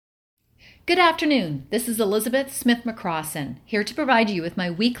Good afternoon. This is Elizabeth Smith-McCrossin, here to provide you with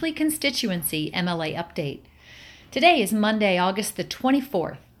my weekly constituency MLA update. Today is Monday, August the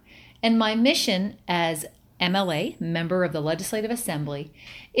 24th, and my mission as MLA, member of the Legislative Assembly,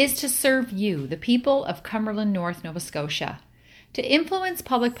 is to serve you, the people of Cumberland North, Nova Scotia, to influence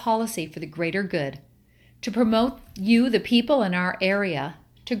public policy for the greater good, to promote you, the people in our area,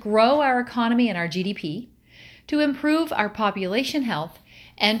 to grow our economy and our GDP, to improve our population health,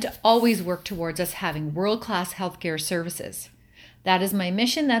 and to always work towards us having world-class healthcare services. That is my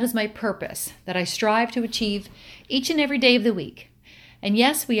mission, that is my purpose, that I strive to achieve each and every day of the week. And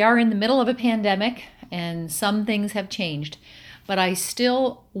yes, we are in the middle of a pandemic, and some things have changed, but I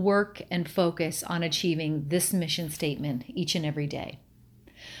still work and focus on achieving this mission statement each and every day.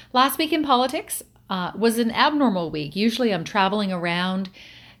 Last week in politics was an abnormal week. Usually I'm traveling around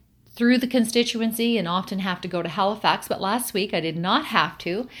through the constituency and often have to go to Halifax, but last week I did not have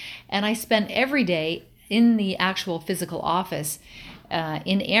to, and I spent every day in the actual physical office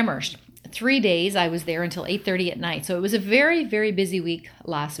in Amherst. 3 days I was there until 8:30 at night, so it was a very, very busy week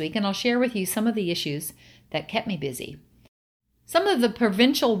last week, and I'll share with you some of the issues that kept me busy. Some of the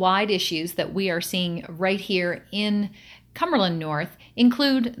provincial-wide issues that we are seeing right here in Cumberland North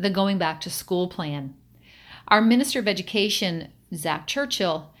include the Going Back to School plan. Our Minister of Education, Zach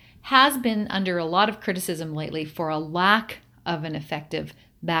Churchill, has been under a lot of criticism lately for a lack of an effective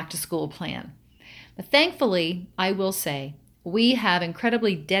back-to-school plan. But thankfully, I will say, we have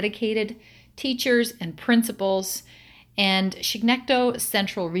incredibly dedicated teachers and principals and Chignecto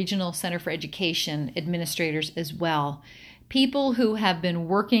Central Regional Center for Education administrators as well, people who have been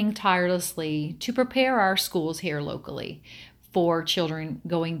working tirelessly to prepare our schools here locally for children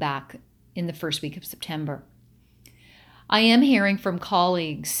going back in the first week of September. I am hearing from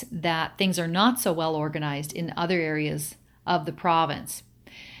colleagues that things are not so well organized in other areas of the province.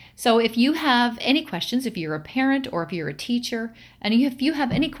 So if you have any questions, if you're a parent or if you're a teacher, and if you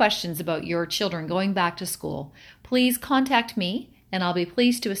have any questions about your children going back to school, please contact me and I'll be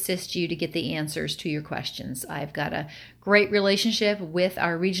pleased to assist you to get the answers to your questions. I've got a great relationship with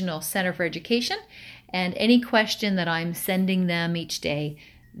our Regional Center for Education, and any question that I'm sending them each day,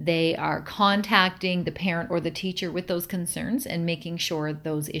 they are contacting the parent or the teacher with those concerns and making sure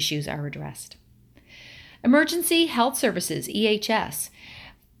those issues are addressed. Emergency Health Services, EHS.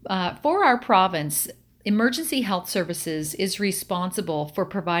 For our province, Emergency Health Services is responsible for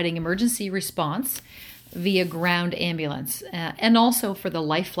providing emergency response via ground ambulance and also for the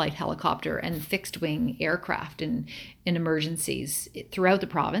Life Flight helicopter and fixed-wing aircraft in emergencies throughout the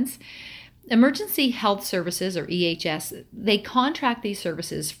province. Emergency Health Services, or EHS, they contract these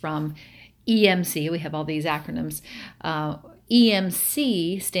services from EMC. We have all these acronyms.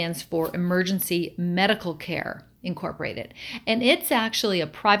 EMC stands for Emergency Medical Care Incorporated, and it's actually a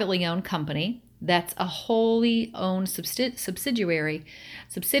privately owned company that's a wholly owned subsidiary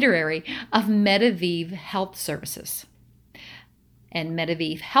of Medavie Health Services. And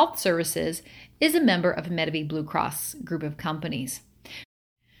Medavie Health Services is a member of Medavie Blue Cross group of companies.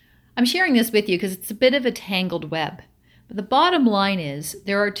 I'm sharing this with you because it's a bit of a tangled web. But the bottom line is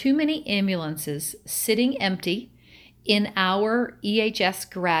there are too many ambulances sitting empty in our EHS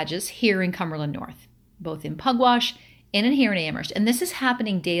garages here in Cumberland North, both in Pugwash and here in Amherst. And this is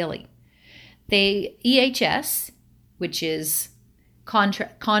happening daily. The EHS, which is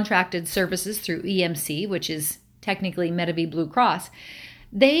contracted services through EMC, which is technically Medavie Blue Cross,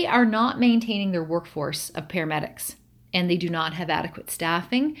 they are not maintaining their workforce of paramedics, and they do not have adequate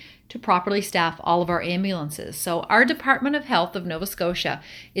staffing to properly staff all of our ambulances. So our Department of Health of Nova Scotia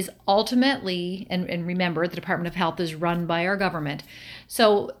is ultimately, and remember, the Department of Health is run by our government,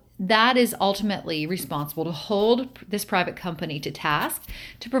 so that is ultimately responsible to hold this private company to task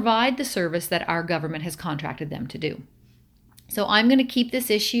to provide the service that our government has contracted them to do. So I'm going to keep this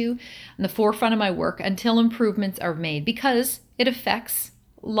issue in the forefront of my work until improvements are made because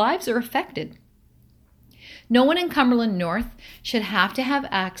lives are affected. No one in Cumberland North should have to have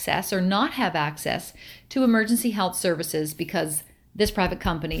access or not have access to emergency health services because this private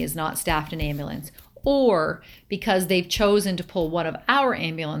company is not staffed an ambulance or because they've chosen to pull one of our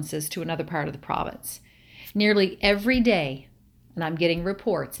ambulances to another part of the province. Nearly every day, and I'm getting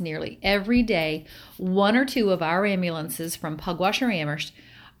reports, nearly every day, one or two of our ambulances from Pugwash or Amherst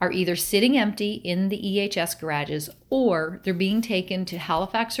are either sitting empty in the EHS garages or they're being taken to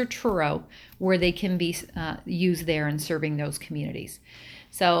Halifax or Truro where they can be used there and serving those communities.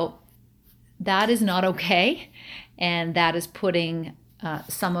 So that is not okay, and that is putting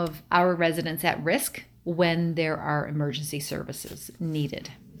some of our residents at risk when there are emergency services needed.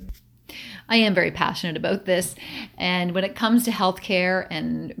 I am very passionate about this. And when it comes to healthcare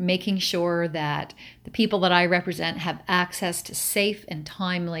and making sure that the people that I represent have access to safe and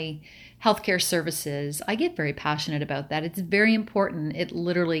timely healthcare services, I get very passionate about that. It's very important. It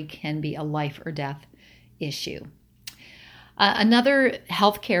literally can be a life or death issue. Another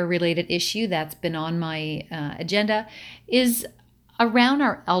healthcare related issue that's been on my agenda is around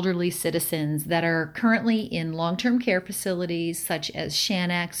our elderly citizens that are currently in long-term care facilities such as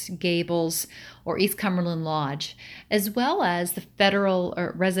Shanax, Gables, or East Cumberland Lodge, as well as the federal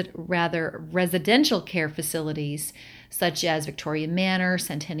or residential care facilities such as Victoria Manor,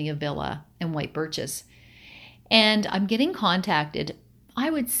 Centennial Villa, and White Birches. And I'm getting contacted, I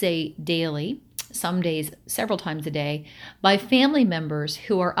would say daily, some days several times a day, by family members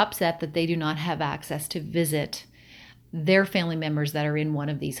who are upset that they do not have access to visit their family members that are in one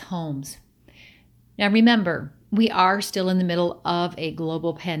of these homes. Now remember, we are still in the middle of a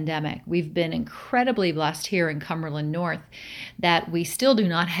global pandemic. We've been incredibly blessed here in Cumberland North that we still do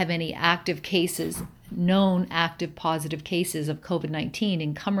not have any active cases, known active positive cases of COVID-19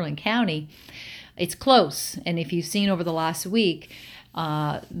 in Cumberland County. It's close, and if you've seen over the last week,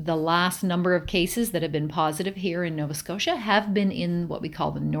 the last number of cases that have been positive here in Nova Scotia have been in what we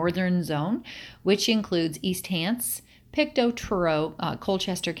call the northern zone, which includes East Hants, Pictou, Truro,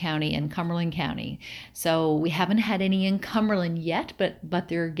 Colchester County, and Cumberland County. So we haven't had any in Cumberland yet, but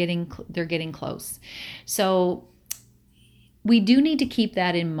they're getting close. So we do need to keep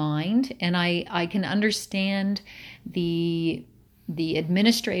that in mind, and I can understand the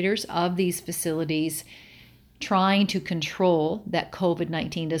administrators of these facilities trying to control that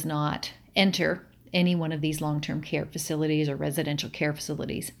COVID-19 does not enter any one of these long-term care facilities or residential care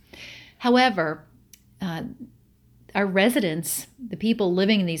facilities. However, our residents, the people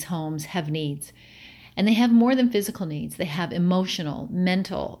living in these homes, have needs. And they have more than physical needs. They have emotional,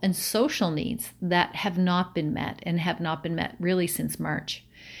 mental, and social needs that have not been met and have not been met really since March.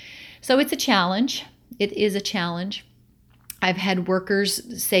 So it's a challenge. It is a challenge. I've had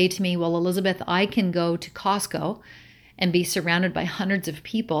workers say to me, well, Elizabeth, I can go to Costco and be surrounded by hundreds of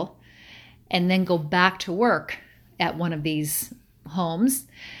people and then go back to work at one of these homes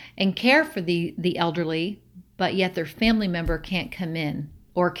and care for the elderly, but yet their family member can't come in,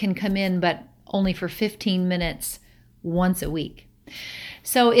 or can come in but only for 15 minutes once a week.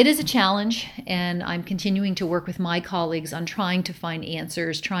 So it is a challenge, and I'm continuing to work with my colleagues on trying to find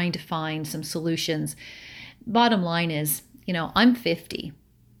answers, trying to find some solutions. Bottom line is, I'm 50,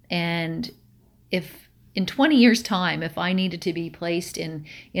 and if in 20 years' time, if I needed to be placed in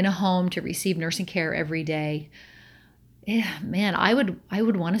a home to receive nursing care every day, I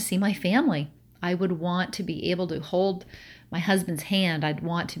would want to see my family. I would want to be able to hold my husband's hand. I'd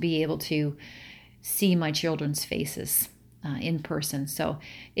want to be able to see my children's faces in person. So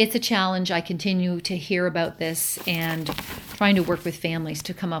it's a challenge. I continue to hear about this and trying to work with families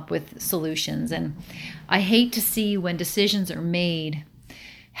to come up with solutions. And I hate to see when decisions are made,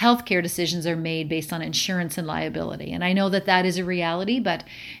 healthcare decisions are made based on insurance and liability. And I know that is a reality, but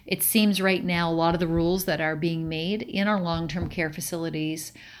it seems right now a lot of the rules that are being made in our long-term care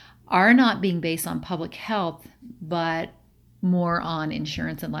facilities are not being based on public health, but more on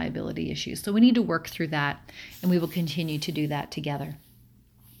insurance and liability issues. So we need to work through that, and we will continue to do that together.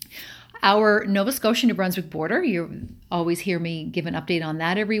 Our Nova Scotia-New Brunswick border, you always hear me give an update on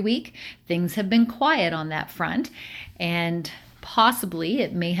that every week. Things have been quiet on that front, and possibly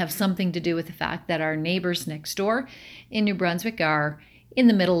it may have something to do with the fact that our neighbors next door in New Brunswick are in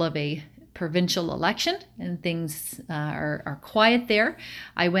the middle of a provincial election, and things are quiet there.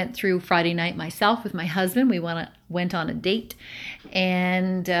 I went through Friday night myself with my husband. We went on a date,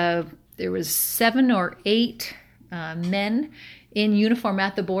 and there was 7 or 8 men in uniform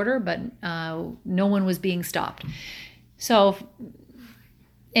at the border, but no one was being stopped. So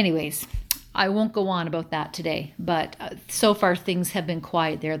anyways, I won't go on about that today, but so far things have been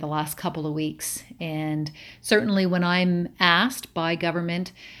quiet there the last couple of weeks. And certainly when I'm asked by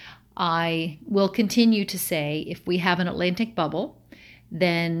government, I will continue to say, if we have an Atlantic bubble,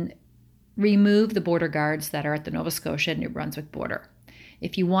 then remove the border guards that are at the Nova Scotia and New Brunswick border.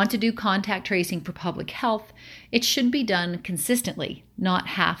 If you want to do contact tracing for public health, it should be done consistently, not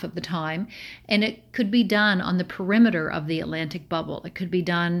half of the time. And it could be done on the perimeter of the Atlantic bubble. It could be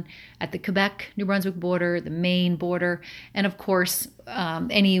done at the Quebec-New Brunswick border, the Maine border, and of course,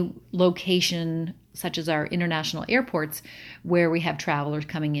 any location such as our international airports where we have travelers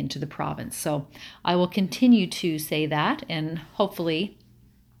coming into the province. So I will continue to say that, and hopefully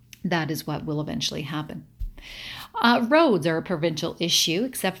that is what will eventually happen. Roads are a provincial issue,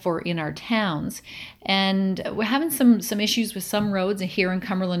 except for in our towns. And we're having some issues with some roads here in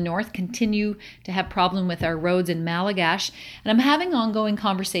Cumberland North, continue to have problem with our roads in Malagash. And I'm having ongoing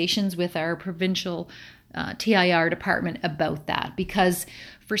conversations with our provincial TIR department about that, because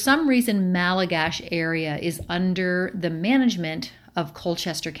for some reason Malagash area is under the management of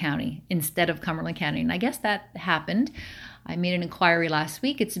Colchester County instead of Cumberland County. And I guess that happened. I made an inquiry last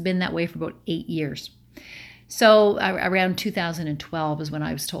week. It's been that way for about 8 years. So around 2012 is when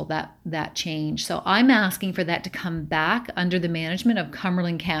I was told that change. So I'm asking for that to come back under the management of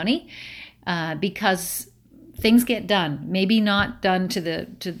Cumberland County, because things get done. Maybe not done to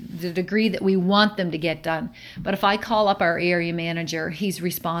the degree that we want them to get done. But if I call up our area manager, he's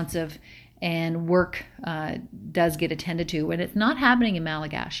responsive and work does get attended to, and it's not happening in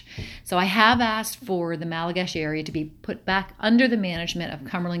Malagash. So I have asked for the Malagash area to be put back under the management of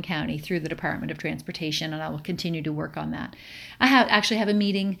Cumberland County through the Department of Transportation, and I will continue to work on that. I actually have a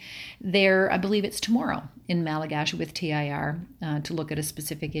meeting there, I believe it's tomorrow, in Malagash with TIR to look at a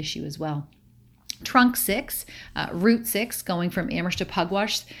specific issue as well. Trunk 6, Route 6, going from Amherst to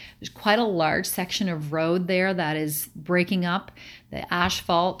Pugwash. There's quite a large section of road there that is breaking up. The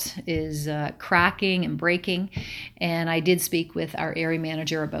asphalt is cracking and breaking, and I did speak with our area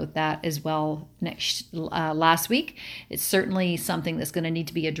manager about that as well last week. It's certainly something that's going to need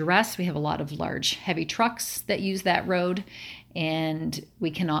to be addressed. We have a lot of large, heavy trucks that use that road, and we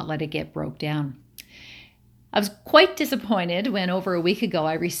cannot let it get broke down. I was quite disappointed when over a week ago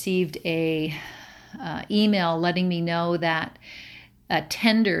I received a email letting me know that a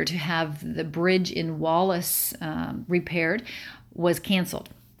tender to have the bridge in Wallace repaired was canceled.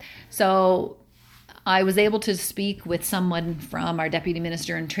 So I was able to speak with someone from our Deputy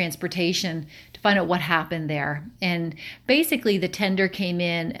Minister in Transportation to find out what happened there. And basically the tender came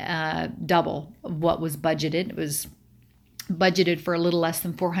in double of what was budgeted. It was budgeted for a little less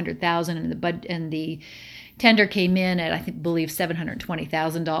than $400,000, and the tender came in at, I believe,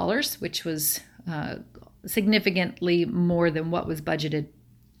 $720,000, which was significantly more than what was budgeted.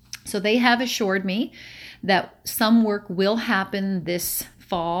 So they have assured me that some work will happen this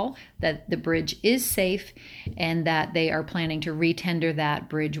fall, that the bridge is safe, and that they are planning to re-tender that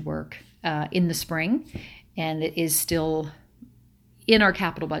bridge work in the spring. And it is still in our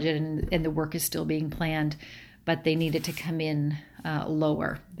capital budget, and the work is still being planned, but they needed to come in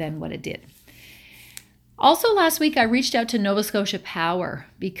lower than what it did. Also last week, I reached out to Nova Scotia Power,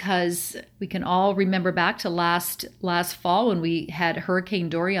 because we can all remember back to last fall when we had Hurricane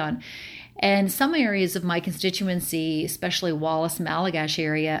Dorian, and some areas of my constituency, especially Wallace, Malagash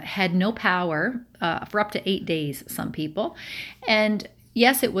area, had no power for up to 8 days, some people. And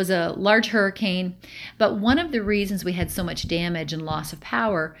yes, it was a large hurricane, but one of the reasons we had so much damage and loss of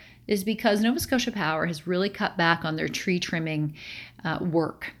power is because Nova Scotia Power has really cut back on their tree trimming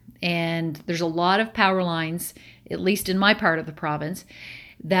work. And there's a lot of power lines, at least in my part of the province,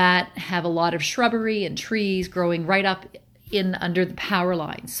 that have a lot of shrubbery and trees growing right up in under the power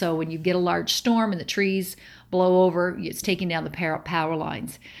lines. So when you get a large storm and the trees blow over, it's taking down the power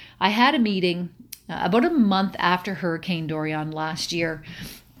lines. I had a meeting about a month after Hurricane Dorian last year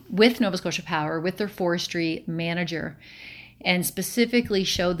with Nova Scotia Power, with their forestry manager, and specifically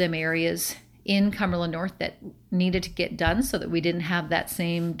showed them areas in Cumberland North that needed to get done so that we didn't have that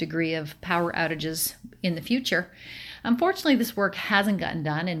same degree of power outages in the future. Unfortunately, this work hasn't gotten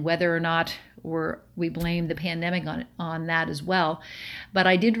done, and whether or not we blame the pandemic on that as well. But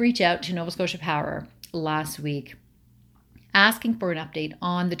I did reach out to Nova Scotia Power last week asking for an update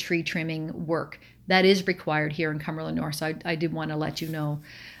on the tree trimming work that is required here in Cumberland North. So I did want to let you know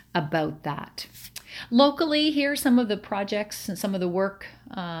about that. Locally here, some of the projects and some of the work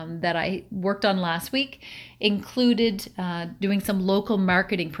that I worked on last week included doing some local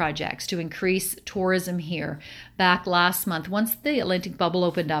marketing projects to increase tourism here. Back last month, once the Atlantic bubble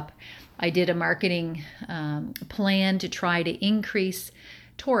opened up, I did a marketing plan to try to increase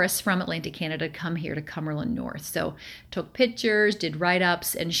tourists from Atlantic Canada come here to Cumberland North. So took pictures, did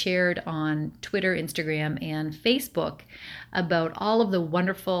write-ups, and shared on Twitter, Instagram, and Facebook about all of the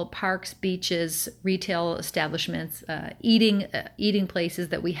wonderful parks, beaches, retail establishments, eating places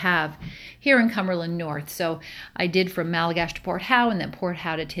that we have here in Cumberland North. So I did from Malagash to Port Howe, and then Port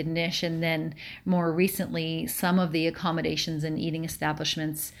Howe to Tidnish, and then more recently some of the accommodations and eating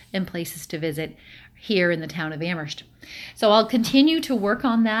establishments and places to visit here in the town of Amherst. So I'll continue to work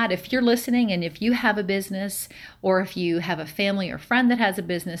on that. If you're listening and if you have a business, or if you have a family or friend that has a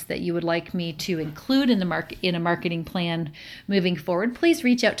business that you would like me to include in a marketing plan moving forward, please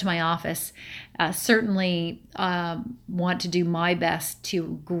reach out to my office. certainly want to do my best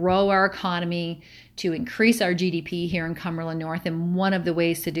to grow our economy, to increase our GDP here in Cumberland North. And one of the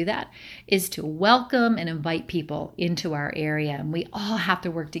ways to do that is to welcome and invite people into our area. And we all have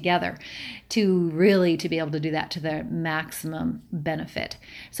to work together to be able to do that to the maximum benefit.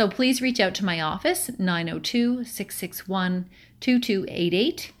 So please reach out to my office,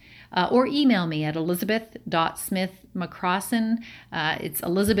 902-661-2288. Or email me at elizabeth.smith-mccrossin. It's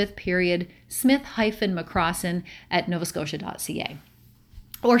Elizabeth.Smith-McCrossin at novascotia.ca.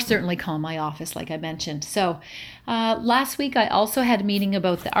 Or certainly call my office, like I mentioned. So last week I also had a meeting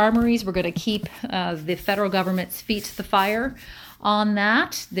about the armories. We're going to keep the federal government's feet to the fire on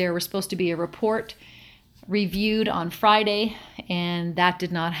that. There was supposed to be a report reviewed on Friday, and that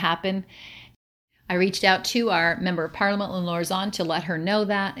did not happen. I reached out to our Member of Parliament, Lynn Lorzon, to let her know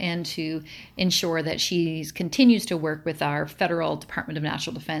that and to ensure that she continues to work with our Federal Department of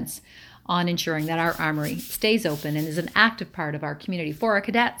National Defense on ensuring that our armory stays open and is an active part of our community for our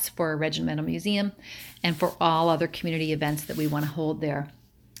cadets, for our regimental museum, and for all other community events that we want to hold there.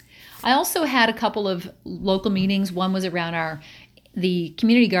 I also had a couple of local meetings. One was around the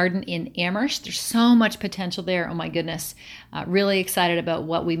community garden in Amherst. There's so much potential there. Oh my goodness. Really excited about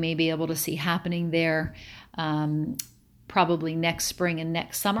what we may be able to see happening there probably next spring and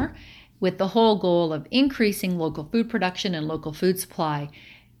next summer, with the whole goal of increasing local food production and local food supply,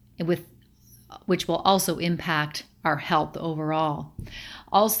 which will also impact our health overall.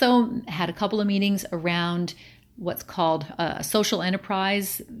 Also had a couple of meetings around what's called a social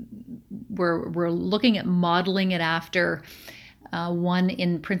enterprise. We're looking at modeling it after one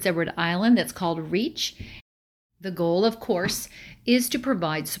in Prince Edward Island that's called REACH. The goal, of course, is to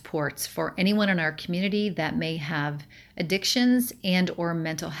provide supports for anyone in our community that may have addictions and or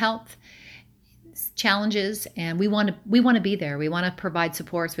mental health challenges, and we want to be there. We want to provide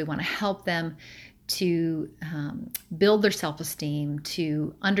supports. We want to help them to build their self-esteem,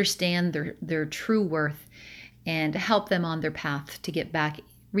 to understand their true worth, and to help them on their path to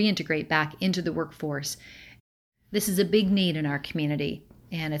reintegrate back into the workforce. This is a big need in our community,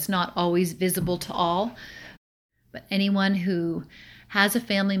 and it's not always visible to all, but anyone who has a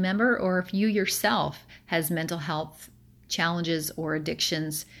family member, or if you yourself has mental health challenges or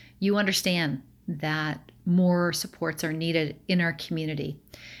addictions, you understand that more supports are needed in our community.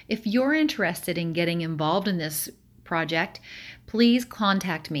 If you're interested in getting involved in this project, please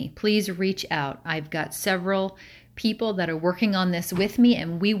contact me. Please reach out. I've got several people that are working on this with me,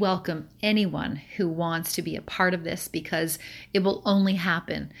 and we welcome anyone who wants to be a part of this, because it will only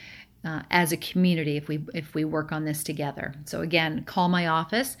happen as a community if we work on this together. So again, call my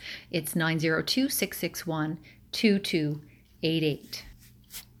office. It's 902-661-2288.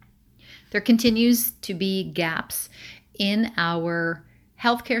 There continues to be gaps in our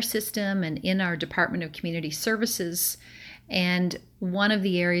healthcare system and in our Department of Community Services. And one of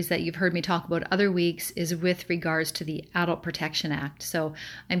the areas that you've heard me talk about other weeks is with regards to the Adult Protection Act. So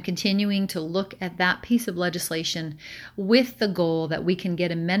I'm continuing to look at that piece of legislation with the goal that we can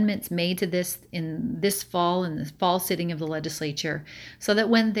get amendments made to this in the fall sitting of the legislature, so that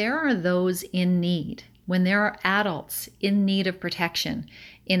when there are those in need, when there are adults in need of protection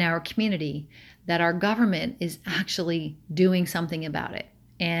in our community, that our government is actually doing something about it.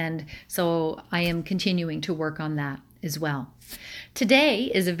 And so I am continuing to work on that as well. Today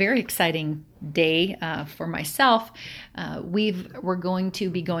is a very exciting day for myself. We're going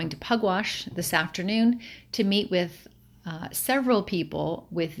to be going to Pugwash this afternoon to meet with several people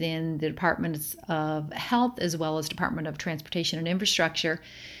within the Departments of Health as well as Department of Transportation and Infrastructure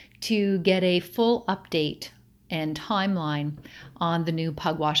to get a full update and timeline on the new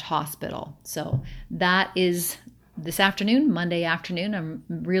Pugwash Hospital. So that is this afternoon, Monday afternoon. I'm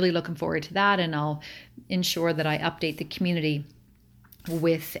really looking forward to that, and I'll ensure that I update the community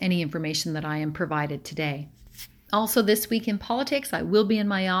with any information that I am provided today. Also this week in politics, I will be in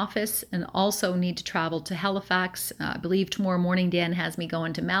my office and also need to travel to Halifax. I believe tomorrow morning Dan has me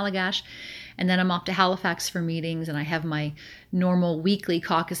going to Malagash, and then I'm off to Halifax for meetings, and I have my normal weekly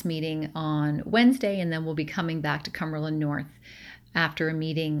caucus meeting on Wednesday, and then we'll be coming back to Cumberland North after a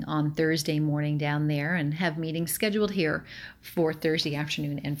meeting on Thursday morning down there, and have meetings scheduled here for Thursday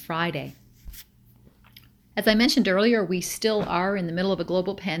afternoon and Friday. As I mentioned earlier, we still are in the middle of a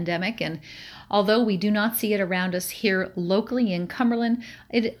global pandemic, and although we do not see it around us here locally in Cumberland,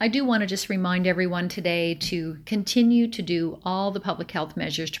 I do want to just remind everyone today to continue to do all the public health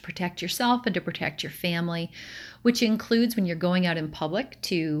measures to protect yourself and to protect your family, which includes, when you're going out in public,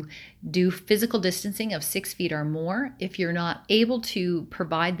 to do physical distancing of 6 feet or more. If you're not able to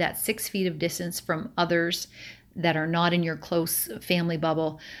provide that 6 feet of distance from others, that are not in your close family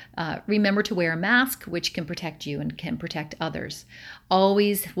bubble, remember to wear a mask, which can protect you and can protect others.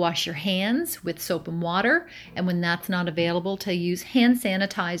 Always wash your hands with soap and water, and when that's not available, to use hand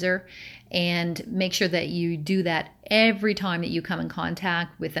sanitizer, and make sure that you do that every time that you come in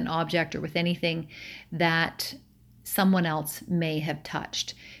contact with an object or with anything that someone else may have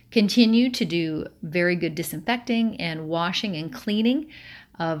touched. Continue to do very good disinfecting and washing and cleaning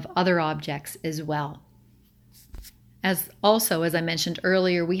of other objects as well. As I mentioned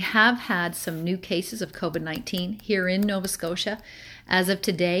earlier, we have had some new cases of COVID-19 here in Nova Scotia. As of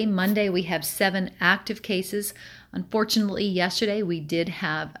today, Monday, we have 7 active cases. Unfortunately, yesterday we did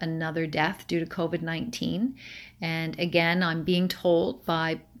have another death due to COVID-19. And again, I'm being told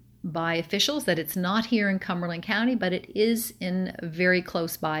by officials that it's not here in Cumberland County, but it is in very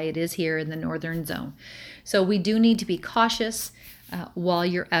close by. It is here in the northern zone. So we do need to be cautious while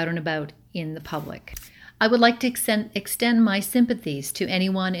you're out and about in the public. I would like to extend my sympathies to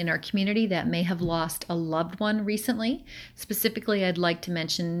anyone in our community that may have lost a loved one recently. Specifically, I'd like to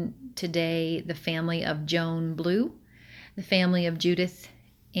mention today the family of Joan Blue, the family of Judith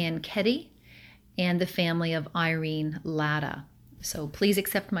Ann Keddy, and the family of Irene Latta. So please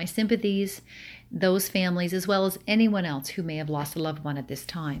accept my sympathies, those families, as well as anyone else who may have lost a loved one at this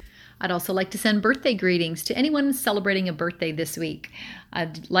time. I'd also like to send birthday greetings to anyone celebrating a birthday this week.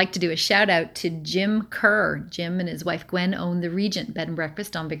 I'd like to do a shout out to Jim Kerr. Jim and his wife Gwen own the Regent Bed and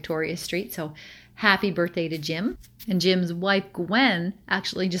Breakfast on Victoria Street, so happy birthday to Jim. And Jim's wife Gwen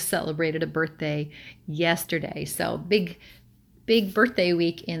actually just celebrated a birthday yesterday, so big birthday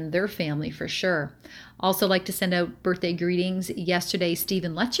week in their family for sure. Also like to send out birthday greetings. Yesterday,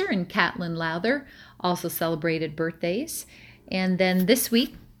 Stephen Letcher and Caitlin Lowther also celebrated birthdays. And then this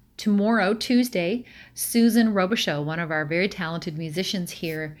week, tomorrow, Tuesday, Susan Robichaud, one of our very talented musicians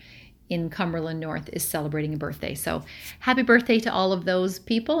here in Cumberland North, is celebrating a birthday. So happy birthday to all of those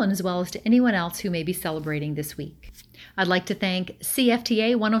people, and as well as to anyone else who may be celebrating this week. I'd like to thank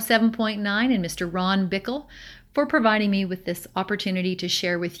CFTA 107.9 and Mr. Ron Bickle for providing me with this opportunity to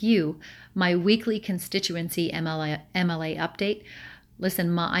share with you my weekly constituency MLA update.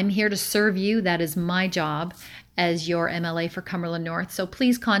 Listen, I'm here to serve you. That is my job as your MLA for Cumberland North. So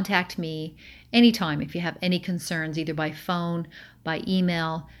please contact me anytime if you have any concerns, either by phone, by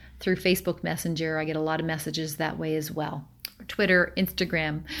email, through Facebook Messenger. I get a lot of messages that way as well. Or Twitter,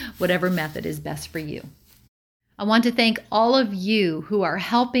 Instagram, whatever method is best for you. I want to thank all of you who are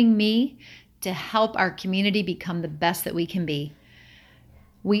helping me to help our community become the best that we can be.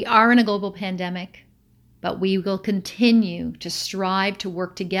 We are in a global pandemic, but we will continue to strive to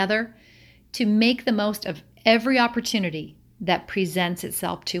work together to make the most of every opportunity that presents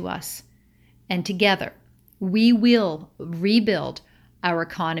itself to us. And together, we will rebuild our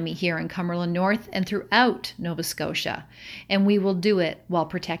economy here in Cumberland North and throughout Nova Scotia, and we will do it while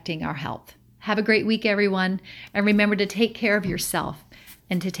protecting our health. Have a great week, everyone, and remember to take care of yourself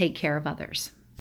and to take care of others.